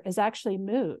indicator is actually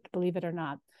mood, believe it or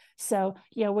not. So,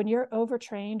 when you're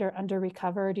overtrained or under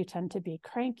recovered, you tend to be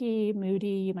cranky, moody,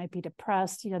 you might be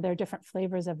depressed. There are different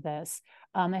flavors of this.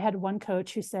 I had one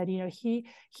coach who said,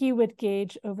 he would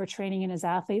gauge overtraining in his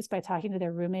athletes by talking to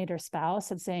their roommate or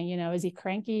spouse and saying, is he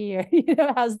cranky, or,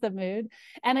 how's the mood?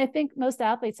 And I think most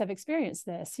athletes have experienced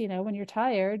this. When you're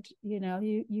tired,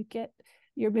 you get,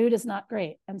 your mood is not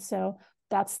great. And so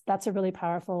that's a really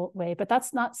powerful way, but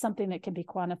that's not something that can be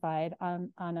quantified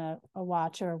on a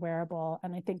watch or a wearable.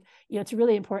 And I think, it's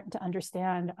really important to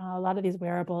understand a lot of these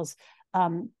wearables,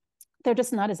 they're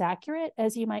just not as accurate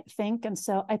as you might think. And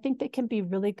so I think they can be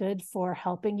really good for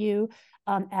helping you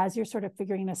as you're sort of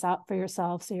figuring this out for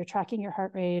yourself. So you're tracking your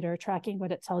heart rate or tracking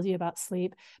what it tells you about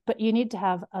sleep, but you need to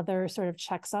have other sort of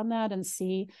checks on that and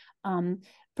see,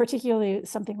 particularly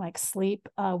something like sleep.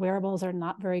 Wearables are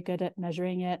not very good at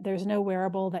measuring it. There's no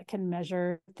wearable that can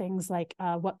measure things like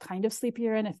what kind of sleep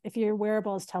you're in. If your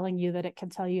wearable is telling you that it can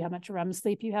tell you how much REM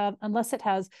sleep you have, unless it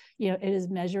has, it is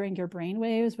measuring your brain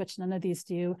waves, which none of these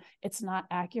do, it's not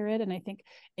accurate. And I think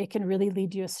it can really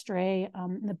lead you astray.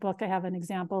 In the book, I have an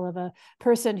example of a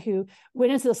person who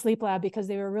went into the sleep lab because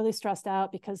they were really stressed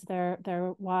out because their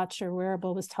watch or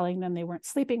wearable was telling them they weren't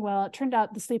sleeping well. It turned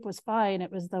out the sleep was fine.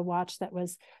 It was the watch that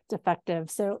was defective.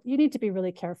 So you need to be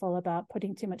really careful about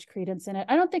putting too much credence in it.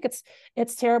 I don't think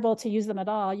it's terrible to use them at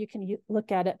all. You can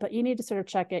look at it, but you need to sort of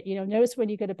check it. Notice when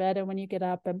you go to bed and when you get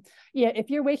up. And if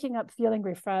you're waking up feeling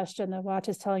refreshed and the watch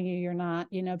is telling you you're not,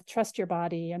 trust your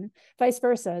body, and vice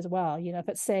versa as well. If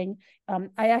it's saying,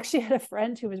 I actually had a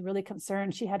friend who was really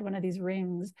concerned. She had one of these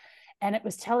rings, and it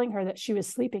was telling her that she was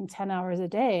sleeping 10 hours a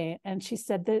day. And she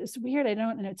said, "That's weird.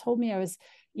 And it told me I was,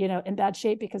 in bad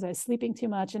shape because I was sleeping too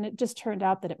much." And it just turned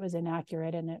out that it was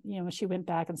inaccurate. And when she went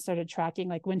back and started tracking,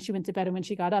 like when she went to bed and when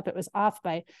she got up, it was off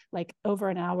by like over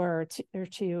an hour or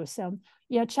two. So,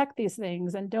 check these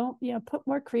things and don't, put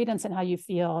more credence in how you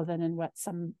feel than in what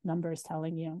some number is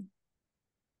telling you.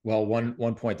 Well,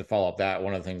 one point to follow up that,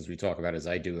 one of the things we talk about is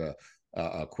I do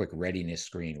a quick readiness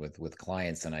screen with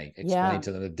clients, and I explain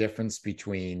to them the difference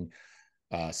between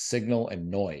signal and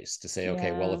noise, to say,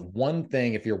 okay, well,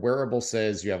 if your wearable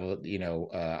says you have a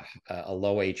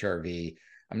low HRV,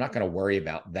 I'm not going to worry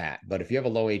about that. But if you have a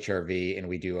low HRV and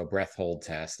we do a breath hold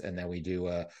test, and then we do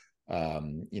a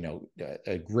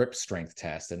grip strength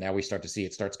test, and now we start to see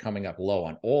it starts coming up low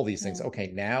on all these things.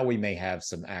 Okay, now we may have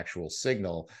some actual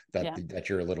signal that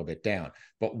you're a little bit down.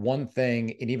 But even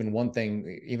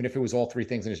if it was all three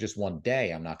things and it's just one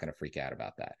day, I'm not going to freak out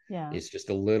about that. It's just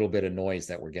a little bit of noise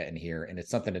that we're getting here, and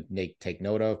it's something to take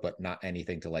note of, but not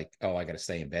anything to like, oh, I got to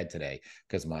stay in bed today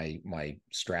because my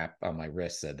strap on my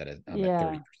wrist said that I'm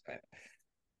at 30%.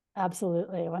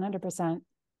 Absolutely, 100%.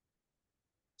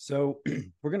 So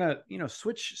we're gonna,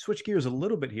 switch gears a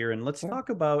little bit here, and let's talk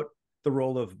about the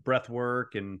role of breath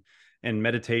work and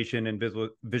meditation and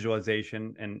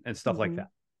visualization and stuff like that.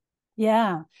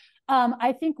 Yeah.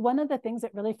 I think one of the things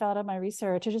that really fell out of my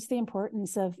research is just the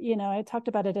importance of, I talked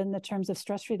about it in the terms of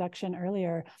stress reduction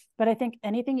earlier, but I think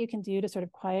anything you can do to sort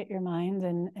of quiet your mind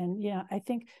and I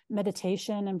think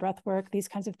meditation and breath work, these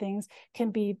kinds of things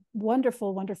can be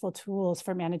wonderful, wonderful tools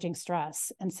for managing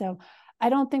stress. And so I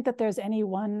don't think that there's any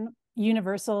one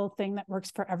universal thing that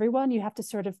works for everyone. You have to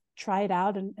sort of try it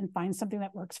out and find something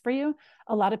that works for you.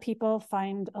 A lot of people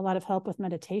find a lot of help with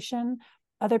meditation.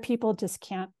 Other people just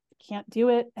can't do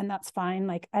it, and that's fine.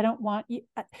 Like, I don't want you,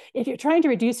 if you're trying to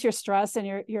reduce your stress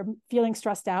and you're feeling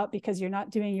stressed out because you're not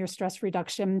doing your stress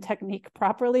reduction technique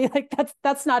properly, like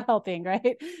that's not helping,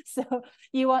 right? So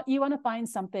you want to find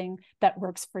something that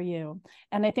works for you.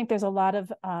 And I think there's a lot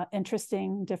of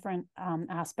interesting different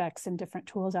aspects and different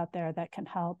tools out there that can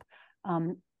help.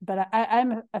 But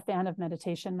I'm a fan of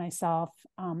meditation myself,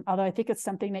 although I think it's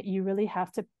something that you really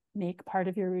have to make part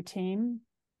of your routine.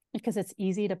 because it's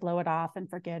easy to blow it off and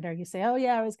forget, or you say, oh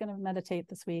yeah, I was going to meditate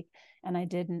this week and I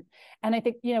didn't. And I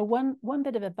think, one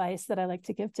bit of advice that I like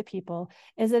to give to people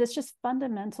is that it's just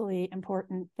fundamentally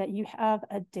important that you have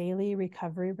a daily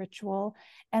recovery ritual.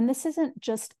 And this isn't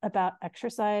just about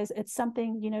exercise. It's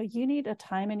something, you need a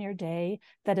time in your day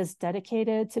that is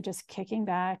dedicated to just kicking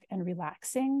back and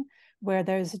relaxing, where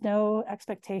there's no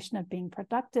expectation of being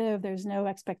productive. There's no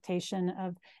expectation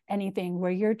of anything,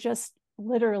 where you're just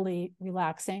literally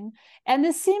relaxing. And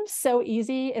this seems so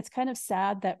easy. It's kind of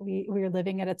sad that we're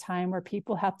living at a time where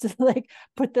people have to like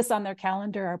put this on their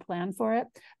calendar or plan for it.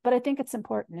 But I think it's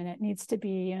important, and it needs to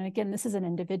be, and again, this is an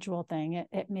individual thing.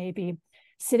 It may be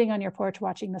sitting on your porch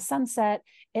watching the sunset.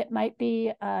 It might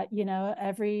be,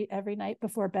 every night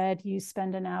before bed, you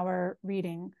spend an hour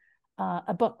reading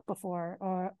a book before,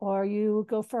 or you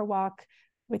go for a walk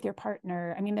with your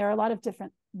partner. I mean, there are a lot of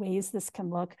different ways this can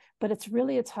look, but it's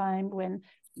really a time when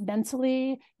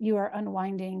mentally you are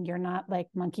unwinding. You're not like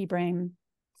monkey brain,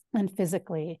 and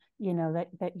physically,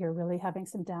 that you're really having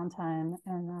some downtime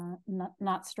and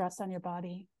not stress on your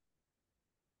body.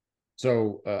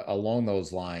 So along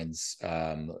those lines,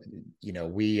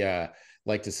 we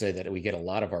like to say that we get a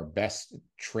lot of our best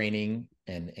training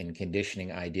and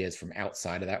conditioning ideas from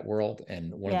outside of that world.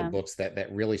 And one of the books that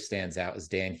really stands out is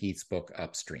Dan Heath's book,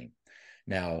 Upstream.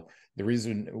 Now, the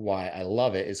reason why I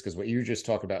love it is because what you just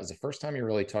talked about is the first time you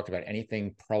really talked about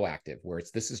anything proactive, where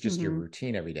this is just your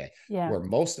routine every day. Where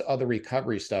most other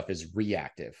recovery stuff is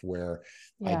reactive, where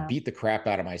I beat the crap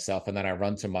out of myself and then I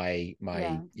run to my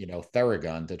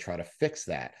Theragun to try to fix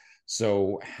that.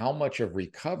 So how much of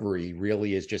recovery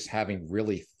really is just having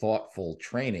really thoughtful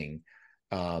training,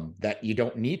 that you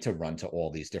don't need to run to all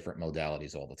these different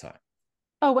modalities all the time?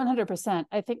 Oh, 100%.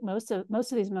 I think most of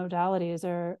these modalities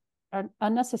are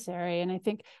unnecessary. And I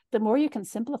think the more you can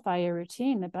simplify your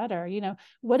routine, the better.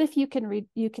 What if you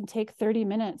can take 30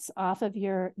 minutes off of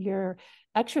your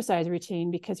exercise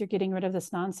routine because you're getting rid of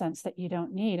this nonsense that you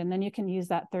don't need, and then you can use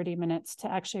that 30 minutes to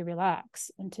actually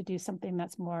relax and to do something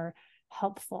that's more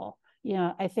helpful.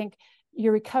 I think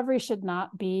your recovery should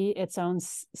not be its own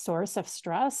source of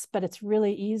stress, but it's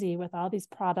really easy with all these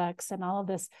products and all of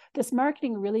this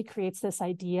marketing really creates this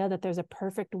idea that there's a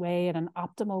perfect way and an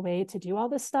optimal way to do all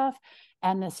this stuff.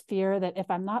 And this fear that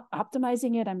if I'm not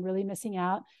optimizing it, I'm really missing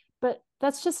out. But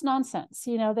that's just nonsense.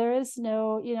 There is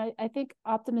no, I think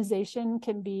optimization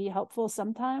can be helpful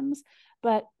sometimes,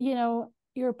 but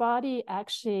your body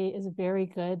actually is very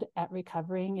good at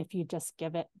recovering if you just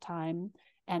give it time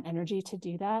and energy to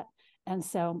do that. And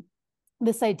so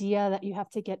this idea that you have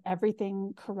to get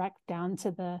everything correct down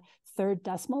to the third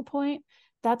decimal point,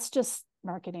 that's just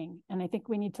marketing. And I think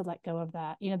we need to let go of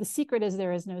that. The secret is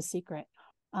there is no secret.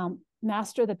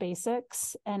 Master the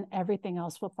basics and everything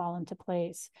else will fall into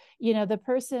place.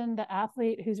 The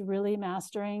athlete who's really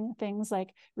mastering things like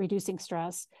reducing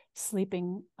stress,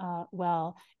 sleeping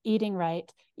well, eating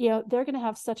right, they're going to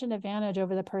have such an advantage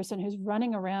over the person who's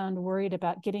running around worried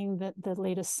about getting the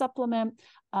latest supplement,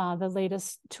 the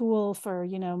latest tool for,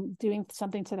 doing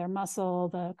something to their muscle,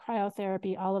 the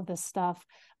cryotherapy, all of this stuff,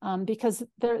 because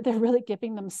they're really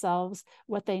giving themselves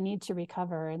what they need to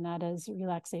recover. And that is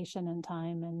relaxation and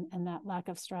time and that lack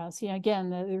of stress. Again,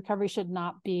 the recovery should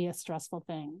not be a stressful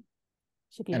thing.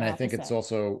 It should be and the I think opposite. it's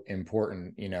also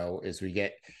important, as we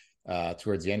get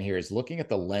towards the end here, is looking at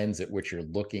the lens at which you're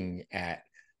looking at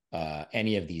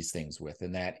any of these things with.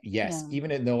 And that, yes,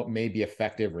 even though it may be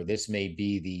effective, or this may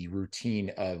be the routine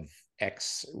of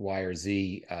X, Y, or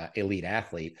Z elite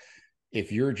athlete,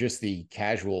 if you're just the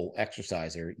casual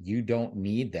exerciser, you don't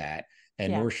need that.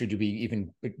 And nor should you be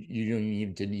you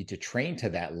don't need to train to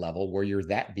that level where you're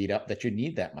that beat up that you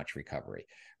need that much recovery,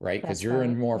 right? Because you're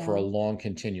in more for a long,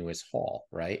 continuous haul,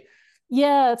 right?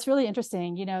 Yeah, it's really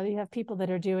interesting. You have people that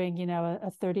are doing,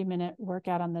 a 30-minute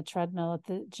workout on the treadmill at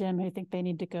the gym who think they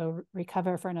need to go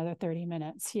recover for another 30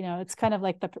 minutes. It's kind of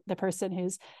like the person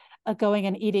who's going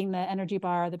and eating the energy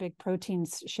bar, the big protein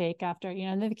shake after,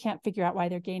 and they can't figure out why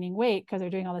they're gaining weight because they're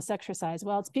doing all this exercise.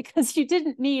 Well, it's because you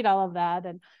didn't need all of that.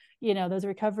 And, those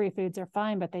recovery foods are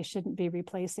fine, but they shouldn't be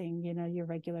replacing, your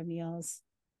regular meals.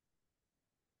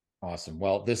 Awesome.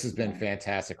 Well, this has been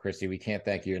fantastic, Christie. We can't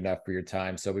thank you enough for your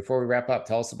time. So before we wrap up,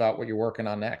 tell us about what you're working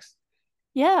on next.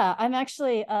 Yeah, I'm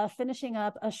actually finishing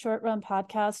up a short run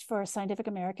podcast for Scientific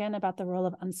American about the role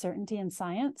of uncertainty in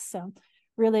science. So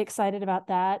really excited about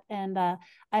that. And I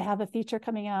have a feature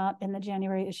coming out in the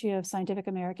January issue of Scientific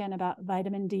American about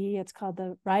vitamin D. It's called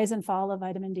The Rise and Fall of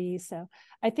Vitamin D. So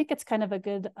I think it's kind of a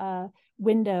good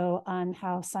window on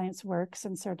how science works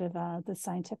and sort of the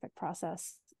scientific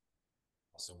process.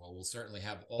 Awesome. Well, we'll certainly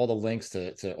have all the links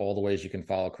to all the ways you can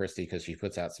follow Christie, because she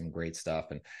puts out some great stuff.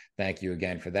 And thank you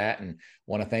again for that. And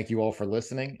want to thank you all for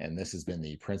listening. And this has been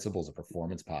the Principles of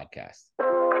Performance podcast.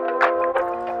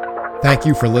 Thank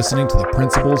you for listening to the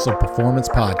Principles of Performance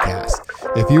podcast.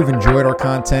 If you've enjoyed our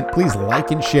content, please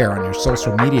like and share on your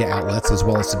social media outlets, as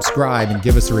well as subscribe and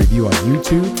give us a review on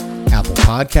YouTube, Apple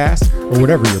Podcasts, or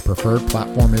whatever your preferred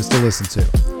platform is to listen to.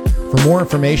 For more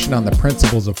information on the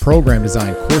Principles of Program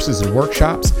Design courses and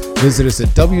workshops, visit us at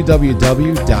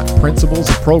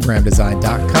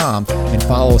www.principlesofprogramdesign.com and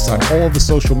follow us on all of the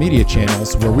social media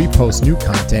channels where we post new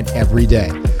content every day.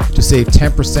 To save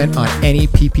 10% on any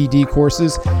PPD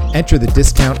courses, enter the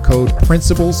discount code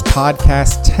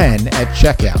PRINCIPLESPODCAST10 at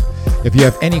checkout. If you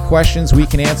have any questions we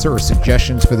can answer or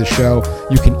suggestions for the show,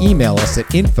 you can email us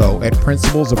at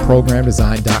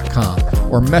info@principlesofprogramdesign.com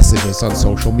or message us on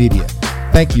social media.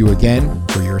 Thank you again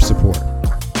for your support.